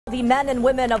The men and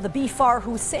women of the BFAR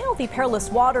who sail the perilous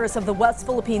waters of the West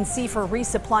Philippine Sea for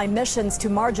resupply missions to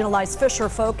marginalized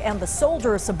fisherfolk and the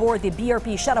soldiers aboard the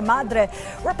BRP Sierra Madre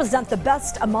represent the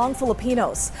best among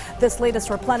Filipinos. This latest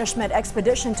replenishment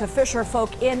expedition to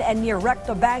fisherfolk in and near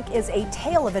Recto Bank is a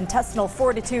tale of intestinal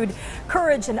fortitude,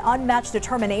 courage, and unmatched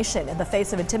determination in the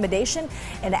face of intimidation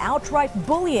and outright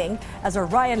bullying, as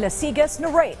Ryan Lasigas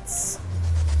narrates.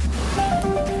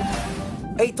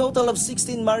 A total of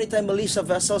 16 maritime militia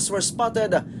vessels were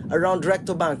spotted around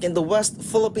Recto Bank in the West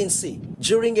Philippine Sea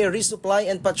during a resupply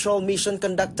and patrol mission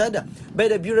conducted by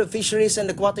the Bureau of Fisheries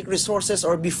and Aquatic Resources,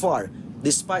 or BFAR.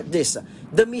 Despite this,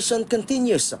 the mission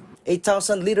continues.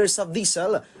 8,000 liters of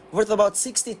diesel worth about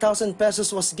 60,000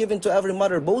 pesos was given to every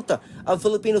mother boat of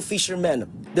Filipino fishermen.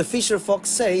 The fisherfolk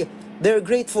say they're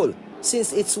grateful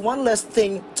since it's one less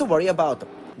thing to worry about.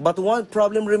 But one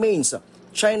problem remains: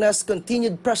 China's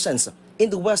continued presence in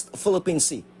the West Philippine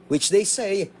Sea, which they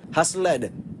say has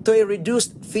led to a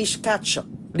reduced fish catch.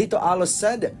 Lito Alos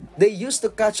said they used to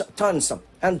catch tons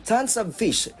and tons of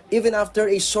fish even after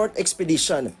a short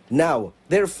expedition. Now,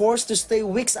 they're forced to stay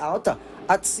weeks out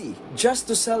at sea just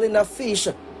to sell enough fish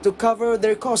to cover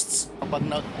their costs. Pag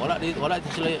wala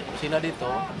sila dito,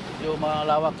 yung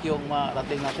malawak yung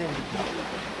marating natin.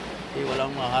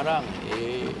 Walang maharang.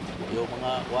 Yung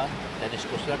mga Chinese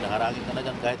Coast Guard, harangin ka na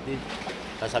dyan kahit di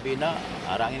sasabihin na,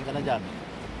 harangin ka na dyan.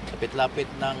 Lapit-lapit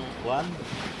ng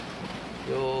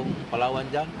yung Palawan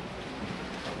dyan.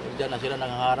 Dyan na sila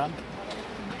nangharang.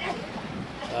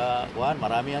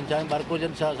 Marami yan dyan, barko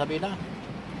dyan sa Sabina.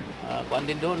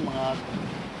 Din doon, mga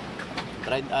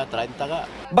 30 ka.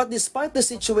 But despite the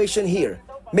situation here,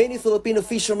 many Filipino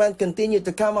fishermen continue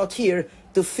to come out here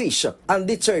to fish,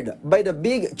 undeterred by the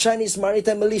big Chinese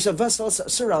Maritime Militia vessels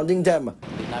surrounding them.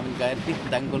 Hindi namin kaya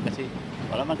tanggol kasi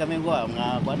wala man kami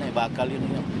mga bakal yun,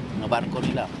 mga barko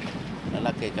nila.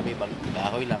 Lalaki kami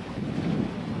kahoy lang.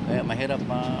 Kaya mahirap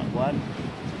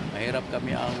mahirap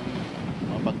kami ang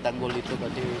pagtanggol dito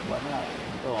kasi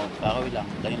kahoy lang,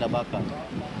 kanila bakal.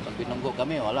 Pag binunggo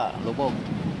kami, wala, lubog.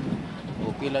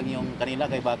 Okay lang yung kanila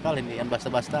kay bakal, hindi yan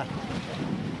basta-basta.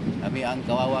 Kami ang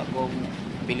kawawa kung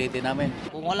pilitin namin.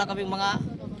 Kung wala kami mga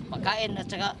pagkain at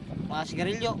saka mga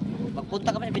sigarilyo, pagpunta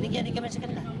kami, binigyan din kami sa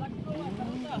kanila.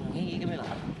 Hingi kami lang.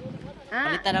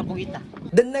 Palitan ang pugita.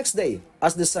 The next day,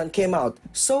 as the sun came out,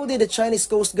 so did the Chinese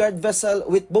Coast Guard vessel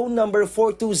with boat number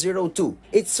 4202.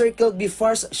 It circled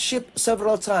BFAR's ship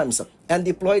several times and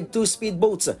deployed 2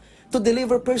 speedboats to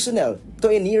deliver personnel to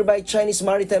a nearby Chinese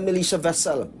Maritime Militia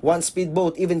vessel. One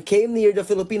speedboat even came near the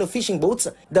Filipino fishing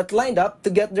boats that lined up to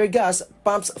get their gas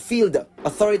pumps filled.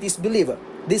 Authorities believe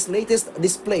this latest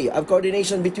display of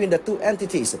coordination between the two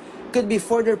entities could be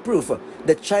further proof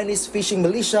that Chinese fishing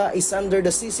militia is under the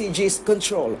CCG's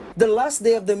control. The last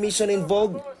day of the mission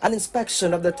involved an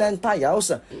inspection of the 10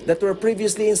 payaos that were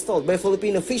previously installed by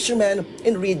Filipino fishermen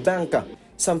in Reed Bank.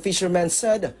 Some fishermen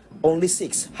said only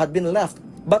 6 had been left,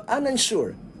 but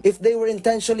unsure if they were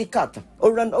intentionally cut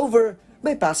or run over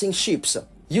by passing ships.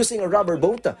 Using a rubber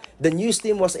boat, the news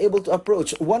team was able to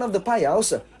approach one of the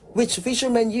payaos, which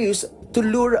fishermen use to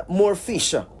lure more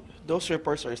fish. Those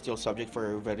reports are still subject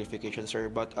for verification, sir.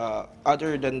 But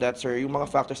other than that, sir, yung mga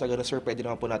factors na gano'n, sir, pwede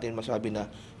naman po natin masabi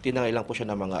na tinangay lang po siya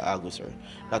ng mga agos, sir.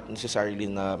 Not necessarily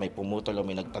na may pumutol o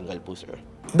may nagtanggal po, sir.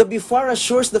 The BFAR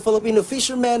assures the Filipino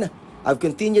fishermen of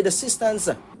continued assistance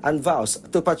and vows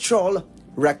to patrol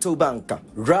Recto Bank.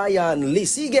 Ryan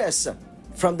Lasigas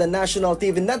from the National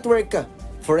TV Network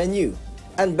for a new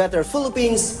and better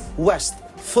Philippines, West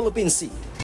Philippine Sea.